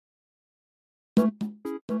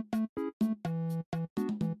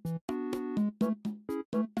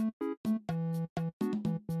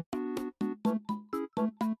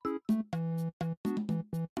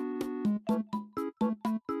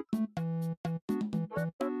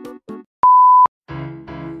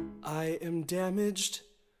damaged,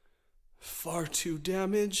 far too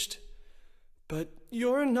damaged, but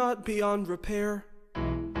you're not beyond repair.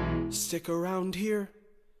 Stick around here,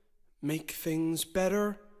 make things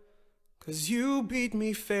better, 'cause you beat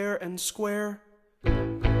me fair and square.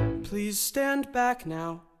 Please stand back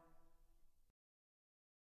now.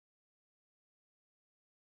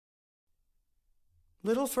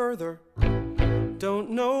 Little further, don't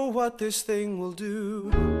know what this thing will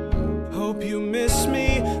do. Hope you miss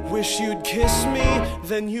me, wish you'd kiss me,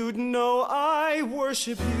 then you'd know I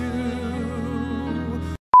worship you.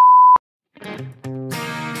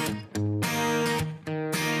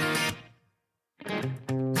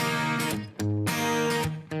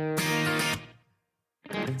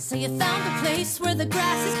 So you found a place where the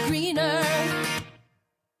grass is greener,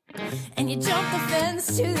 and you jump the fence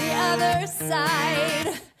to the other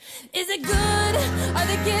side. Is it good? Are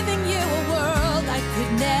they giving you a world I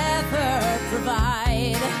could never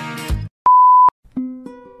provide?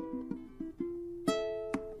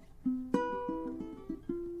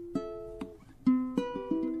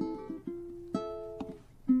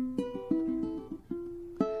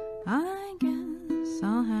 I guess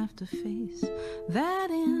I'll have to face that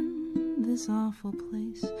in this awful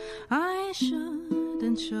place I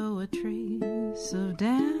shouldn't show a trace of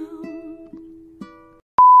doubt.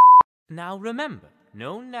 Now remember,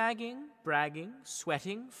 no nagging, bragging,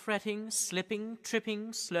 sweating, fretting, slipping,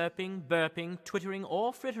 tripping, slurping, burping, twittering,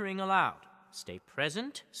 or frittering allowed. Stay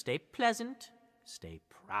present, stay pleasant, stay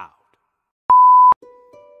proud.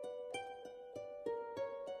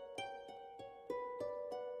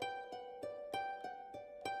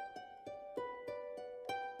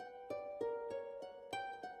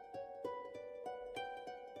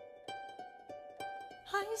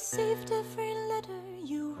 I saved every letter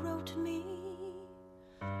you wrote me.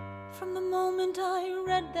 From the moment I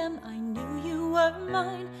read them, I knew you were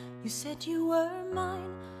mine. You said you were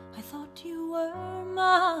mine, I thought you were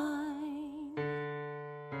mine.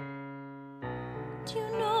 Do you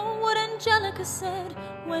know what Angelica said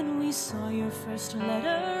when we saw your first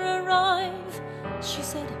letter arrive? She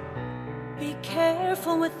said, be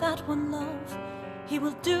careful with that one, love. He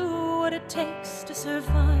will do what it takes to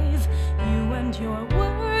survive. You and your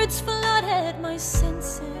words flooded my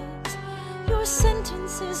senses. Your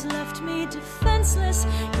sentences left me defenseless.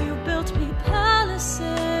 You built me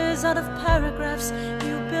palaces out of paragraphs.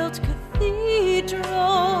 You built cathedrals.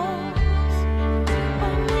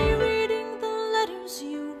 Only reading the letters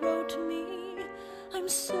you wrote me, I'm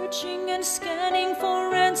searching and scanning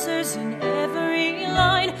for answers in every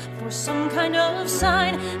line, for some kind of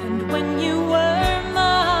sign. And when you